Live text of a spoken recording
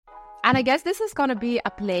And I guess this is going to be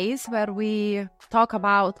a place where we talk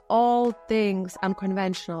about all things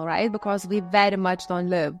unconventional, right? Because we very much don't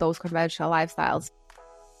live those conventional lifestyles.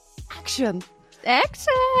 Action!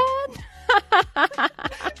 Action!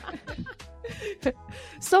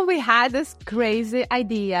 So we had this crazy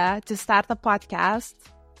idea to start a podcast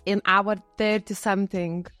in our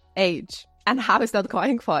 30-something age. And how is that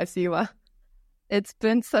going for us, Eva? It's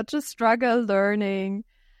been such a struggle learning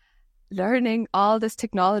all this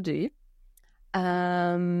technology,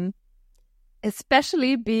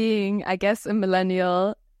 especially being, I guess, a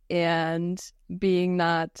millennial and being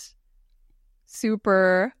not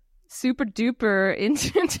super duper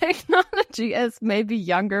into technology as maybe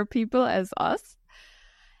younger people as us.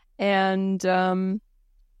 And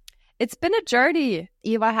it's been a journey.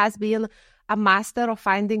 Eva has been a master of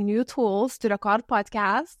finding new tools to record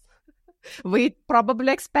podcasts. We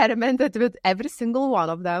probably experimented with every single one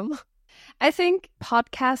of them. I think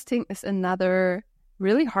podcasting is another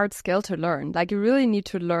really hard skill to learn. Like, you really need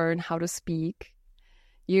to learn how to speak.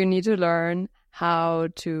 You need to learn how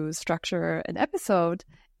to structure an episode.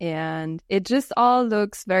 And it just all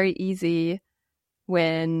looks very easy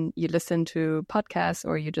when you listen to podcasts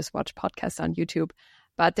or you just watch podcasts on YouTube.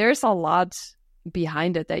 But there's a lot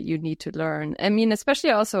behind it that you need to learn. I mean,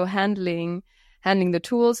 especially also handling the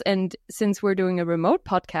tools. And since we're doing a remote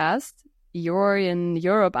podcast, you're in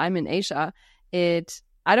Europe, I'm in Asia, I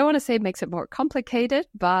don't want to say it makes it more complicated,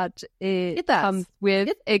 but it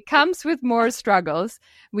comes with more struggles.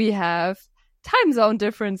 We have time zone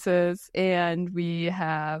differences, and we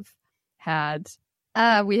have had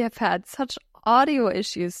such audio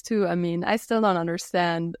issues too. I mean, I still don't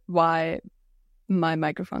understand why my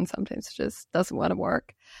microphone sometimes just doesn't want to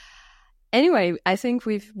work. Anyway, I think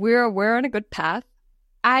we're on a good path.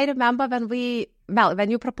 I remember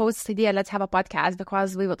when you proposed this idea, let's have a podcast,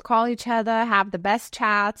 because we would call each other, have the best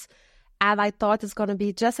chats. And I thought it's going to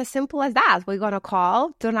be just as simple as that. We're going to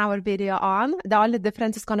call, turn our video on. The only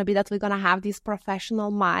difference is going to be that we're going to have these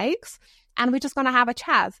professional mics and we're just going to have a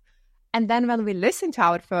chat. And then when we listened to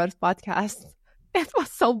our first podcast, it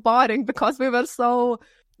was so boring because we were so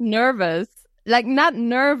nervous. Like, not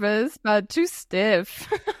nervous, but too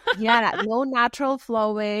stiff. Yeah, no natural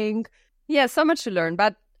flowing. Yeah, so much to learn.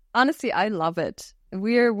 But honestly, I love it.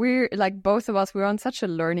 We're like, both of us, we're on such a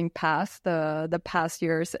learning path the past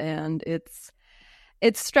years, and it's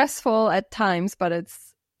stressful at times, but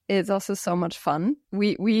it's also so much fun.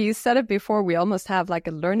 We said it before, we almost have like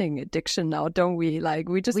a learning addiction now, don't we? Like,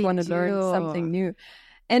 we just want to learn something new.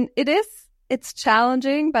 And it's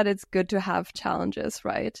challenging, but it's good to have challenges,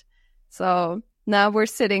 right? So now we're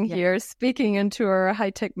sitting here speaking into our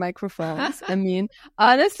high-tech microphones. I mean,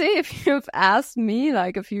 honestly, if you've asked me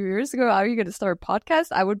like a few years ago, are you going to start a podcast?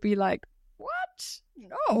 I would be like, what?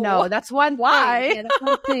 No, that's one Why? thing. Yeah, that's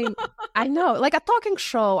one thing. I know, like a talking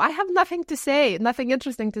show. I have nothing to say, nothing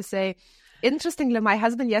interesting to say. Interestingly, my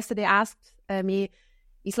husband yesterday asked me,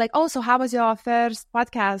 he's like, oh, so how was your first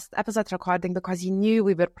podcast episode recording? Because he knew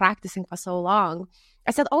we were practicing for so long.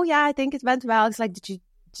 I said, oh yeah, I think it went well. It's like, did you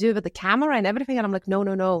do it with the camera and everything? And I'm like,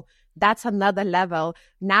 no, that's another level.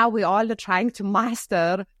 Now we all are trying to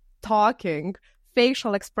master talking,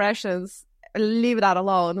 facial expressions. Leave that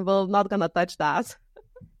alone. We're not gonna touch that.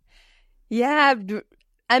 Yeah,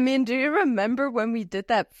 I mean, do you remember when we did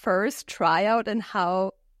that first tryout and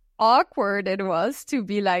how awkward it was to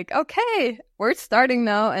be like, okay, we're starting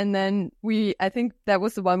now? And then I think that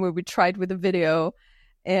was the one where we tried with a video.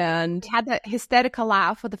 And we had a hysterical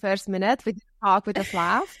laugh for the first minute. We didn't talk, we just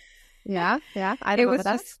laughed. Yeah. I remember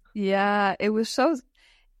that.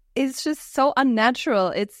 It's just so unnatural.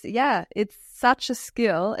 It's such a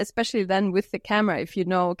skill, especially then with the camera. If you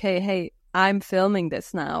know, okay, hey, I'm filming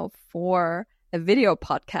this now for a video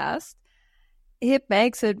podcast, it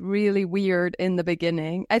makes it really weird in the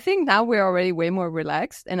beginning. I think now we're already way more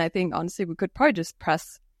relaxed. And I think, honestly, we could probably just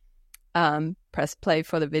press play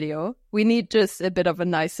for the video. We need just a bit of a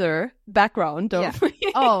nicer background, don't we?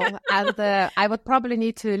 Oh, and I would probably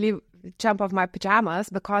need to jump off my pajamas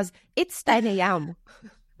because it's 10 a.m.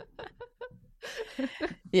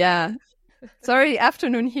 Yeah. Sorry,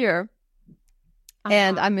 afternoon here.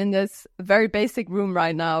 And I'm in this very basic room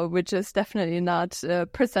right now, which is definitely not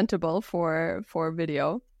presentable for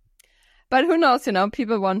video. But who knows,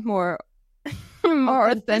 people want more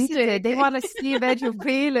authentic. They want to see where you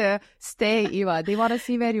really stay, Eva. They want to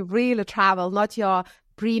see where you really travel, not your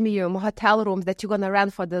premium hotel rooms that you're going to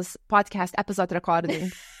rent for this podcast episode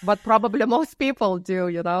recording. But probably most people do,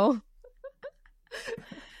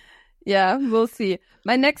 Yeah, we'll see.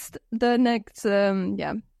 The next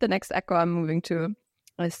Echo I'm moving to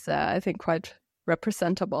is, I think, quite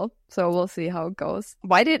representable. So we'll see how it goes.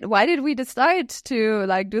 Why did we decide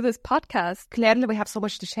to do this podcast? Clearly, we have so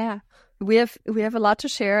much to share. We have a lot to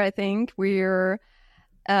share. I think we're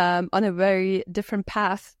on a very different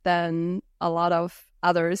path than a lot of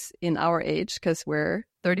others in our age, because we're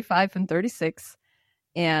 35 and 36,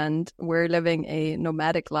 and we're living a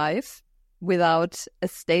nomadic life without a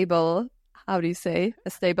stable, a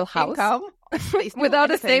stable house. Income.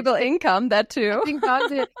 Without a stable income, that too. I think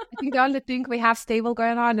the only thing we have stable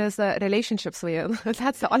going on is relationships we're in.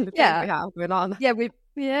 That's the only thing we have going on.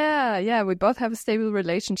 Yeah, we both have a stable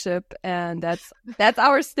relationship, and that's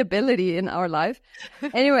our stability in our life.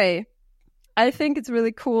 Anyway, I think it's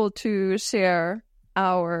really cool to share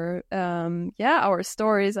our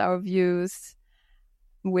stories, our views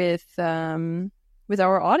with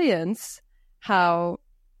our audience, how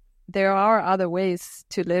there are other ways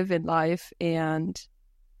to live in life, and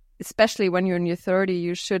especially when you're in your 30s,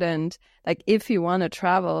 you shouldn't, if you want to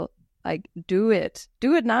travel, do it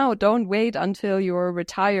now. Don't wait until you're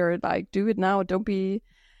retired. Do it now. Don't be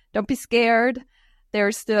scared. There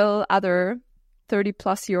are still other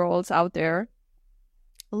 30-plus-year-olds out there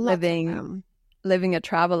living a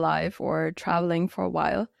travel life or traveling for a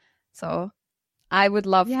while. So I would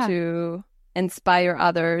love to inspire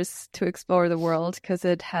others to explore the world, because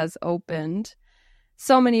it has opened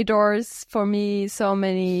so many doors for me, so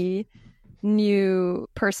many new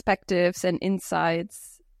perspectives and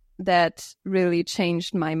insights that really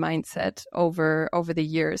changed my mindset over the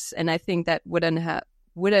years. And I think that wouldn't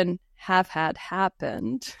have had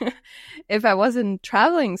happened if I wasn't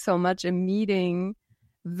traveling so much and meeting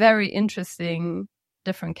very interesting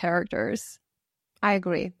different characters. I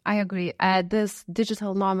agree. This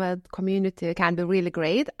digital nomad community can be really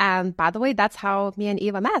great. And by the way, that's how me and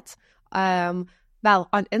Eva met. Well,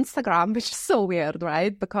 on Instagram, which is so weird,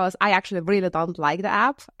 right? Because I actually really don't like the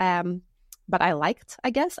app. But I liked,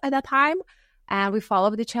 I guess, at that time. And we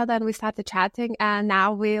followed each other and we started chatting. And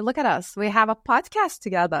now look at us. We have a podcast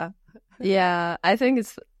together. Yeah, I think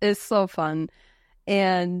it's so fun.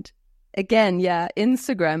 And again,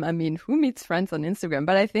 Instagram. I mean, who meets friends on Instagram?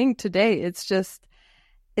 But I think today it's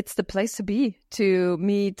the place to be, to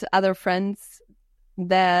meet other friends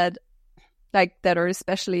that are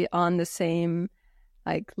especially on the same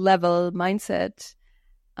level mindset.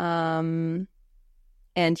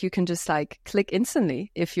 And you can just click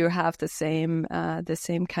instantly if you have the same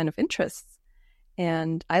kind of interests.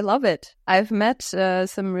 And I love it. I've met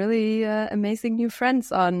some really amazing new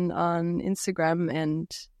friends on Instagram, and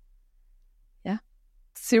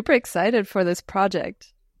super excited for this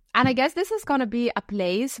project. And I guess this is going to be a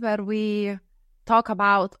place where we talk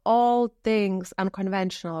about all things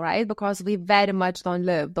unconventional, right? Because we very much don't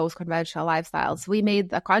live those conventional lifestyles. We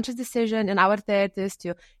made a conscious decision in our 30s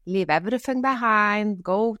to leave everything behind,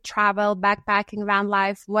 go travel, backpacking, van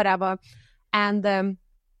life, whatever, and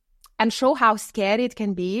show how scary it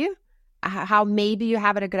can be, how maybe you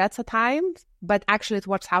have regrets at times, but actually it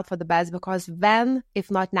works out for the best, because when,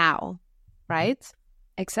 if not now, right?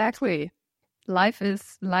 Exactly. Life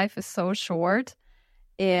is so short,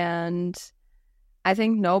 and I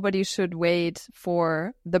think nobody should wait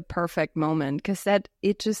for the perfect moment, because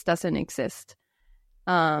it just doesn't exist.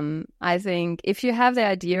 I think if you have the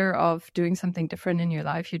idea of doing something different in your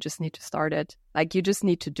life, you just need to start it. You just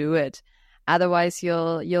need to do it. Otherwise,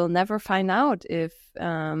 you'll never find out if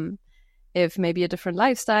maybe a different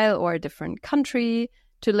lifestyle or a different country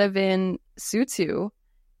to live in suits you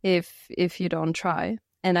if you don't try.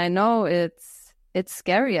 And I know it's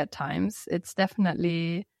scary at times. It's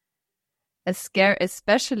definitely a scare,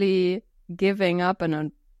 especially giving up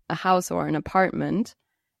on a house or an apartment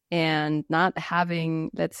and not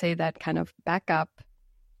having, let's say, that kind of backup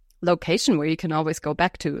location where you can always go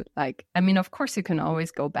back to. Of course you can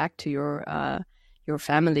always go back to your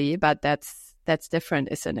family, but that's different,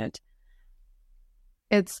 isn't it?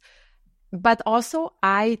 But also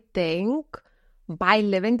I think by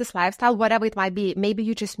living this lifestyle, whatever it might be, maybe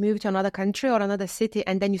you just move to another country or another city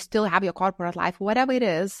and then you still have your corporate life, whatever it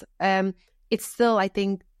is, it's still, I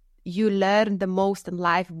think, you learn the most in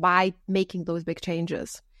life by making those big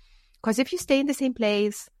changes. Because if you stay in the same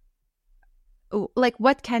place,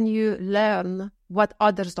 what can you learn what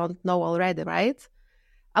others don't know already, right?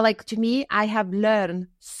 To me, I have learned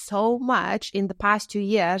so much in the past 2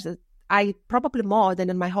 years, I probably more than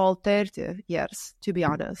in my whole 30 years, to be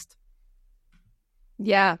honest.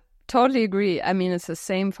 Yeah, totally agree. It's the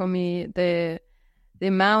same for me. The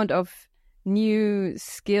amount of new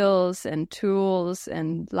skills and tools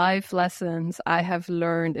and life lessons I have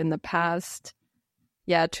learned in the past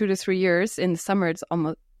 2 to 3 years. In the summer it's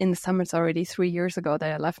already 3 years ago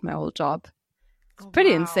that I left my old job.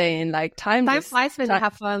 pretty insane. Like time flies when you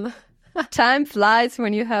have fun. Time flies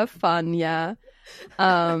when you have fun. Yeah.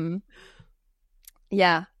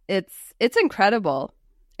 Yeah, it's incredible.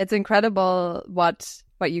 It's incredible what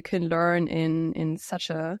you can learn in such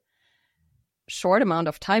a short amount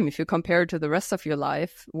of time if you compare it to the rest of your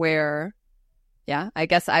life, where, yeah, I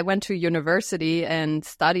guess I went to university and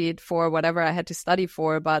studied for whatever I had to study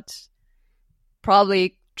for, but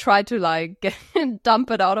probably tried to like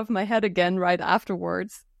dump it out of my head again right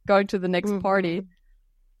afterwards, going to the next party.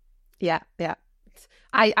 Yeah.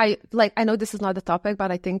 I know this is not the topic,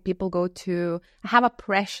 but I think people have a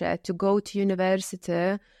pressure to go to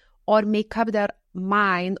university or make up their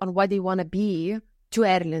mind on what they want to be too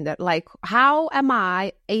early in there. Like, how am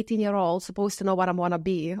I, 18-year-old, supposed to know what I want to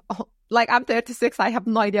be? Like, I'm 36, I have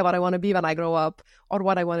no idea what I want to be when I grow up or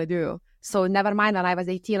what I want to do. So never mind, when I was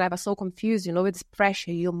 18, I was so confused, with this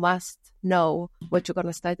pressure. You must know what you're going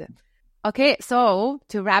to study. Okay, so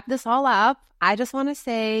to wrap this all up, I just want to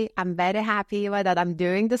say I'm very happy that I'm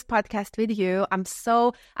doing this podcast with you.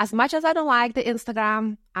 As much as I don't like the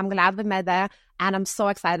Instagram, I'm glad we met there, and I'm so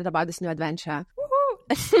excited about this new adventure.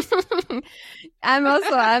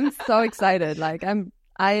 I'm so excited. Like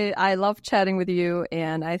I love chatting with you,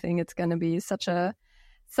 and I think it's going to be such a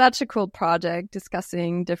cool project,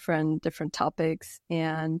 discussing different topics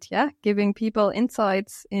and giving people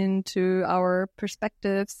insights into our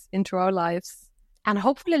perspectives, into our lives. And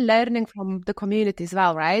hopefully learning from the community as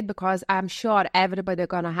well, right? Because I'm sure everybody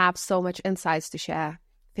going to have so much insights to share.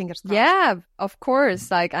 Fingers crossed. Yeah, of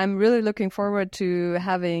course. Like, I'm really looking forward to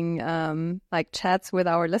having like chats with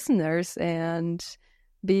our listeners and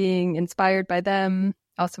being inspired by them,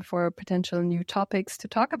 also for potential new topics to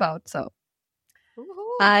talk about. So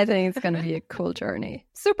I think it's going to be a cool journey.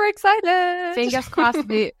 Super excited. Fingers crossed.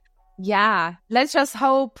 Let's just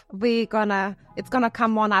hope it's going to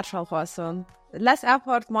come more natural for us soon. Less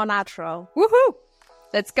effort, more natural. Woohoo!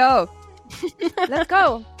 Let's go. Let's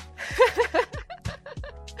go.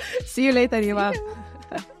 See you later, Eva.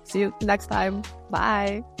 See you next time.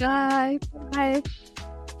 Bye. Bye. Bye.